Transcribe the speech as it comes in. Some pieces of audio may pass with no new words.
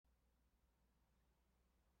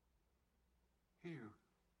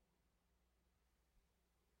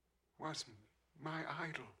was my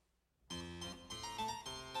idol.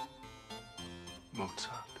 Mozart.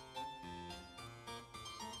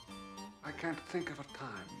 I can't think of a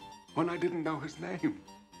time when I didn't know his name.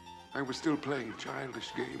 I was still playing childish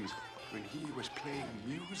games when he was playing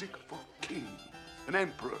music for kings and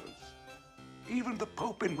emperors, even the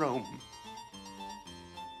Pope in Rome.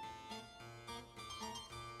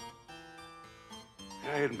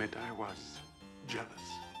 I admit I was jealous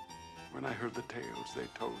when I heard the tales they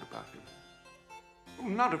told about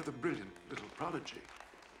him. Not of the brilliant little prodigy,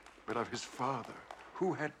 but of his father,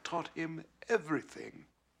 who had taught him everything.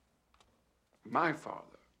 My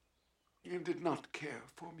father, he did not care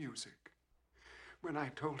for music. When I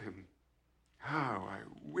told him how I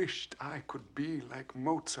wished I could be like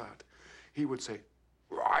Mozart, he would say,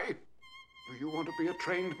 "Why? Do you want to be a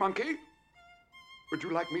trained monkey? Would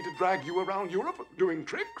you like me to drag you around Europe doing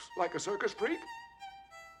tricks like a circus freak?"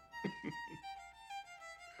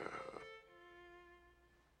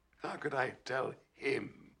 How could I tell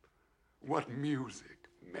him what music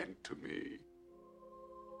meant to me?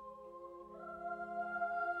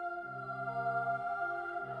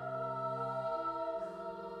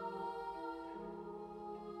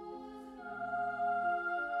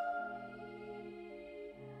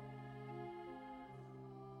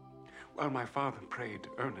 While my father prayed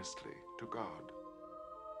earnestly to God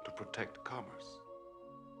to protect commerce,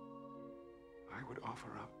 I would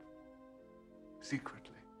offer up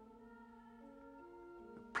secretly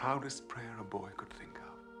the proudest prayer a boy could think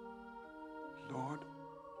of. Lord,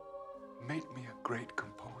 make me a great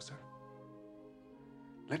composer.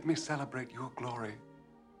 Let me celebrate your glory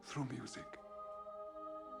through music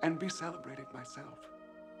and be celebrated myself.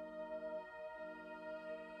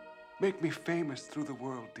 Make me famous through the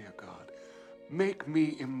world, dear God. Make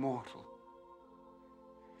me immortal.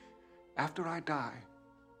 After I die,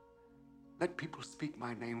 let people speak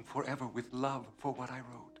my name forever with love for what I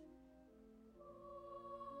wrote.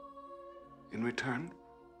 In return,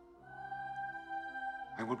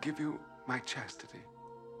 I will give you my chastity,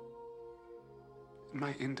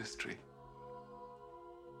 my industry,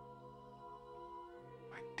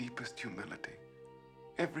 my deepest humility,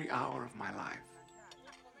 every hour of my life.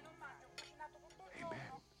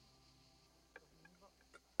 Amen.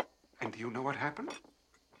 And do you know what happened?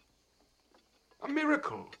 A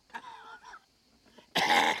miracle.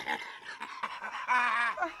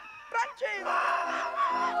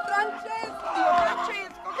 Francesco,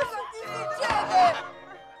 cosa ti succede?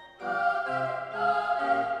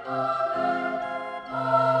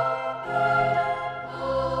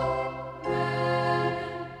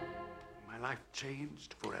 My life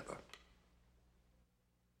changed forever.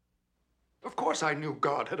 Of course I knew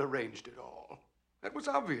God had arranged it all. That was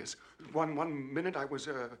obvious. One minute I was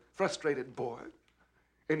a frustrated boy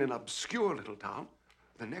in an obscure little town.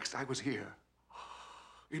 The next I was here,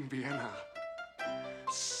 in Vienna,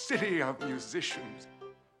 city of musicians,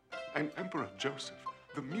 and Emperor Joseph,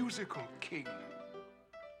 the musical king.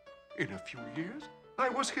 In a few years, I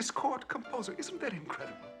was his court composer. Isn't that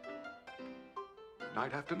incredible?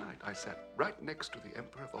 Night after night, I sat right next to the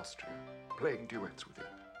Emperor of Austria, playing duets with him,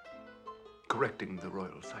 correcting the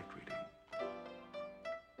royal sight reading.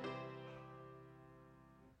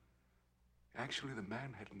 Actually, the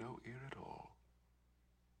man had no ear at all.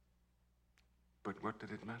 But what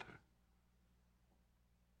did it matter?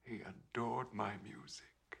 He adored my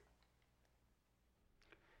music.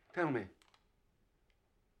 Tell me,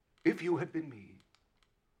 if you had been me,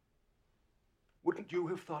 wouldn't you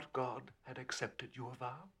have thought God had accepted your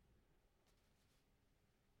vow?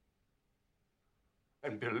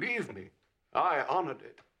 And believe me, I honored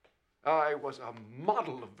it. I was a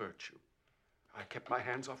model of virtue. I kept my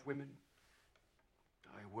hands off women.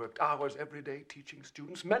 I worked hours every day teaching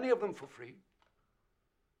students, many of them for free,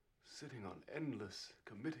 sitting on endless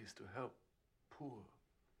committees to help poor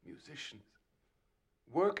musicians.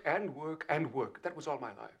 Work and work and work. That was all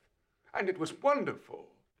my life. And it was wonderful.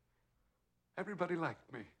 Everybody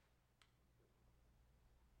liked me.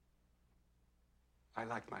 I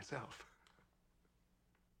liked myself.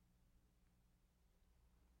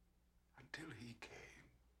 Until he came.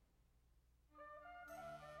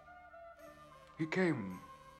 He came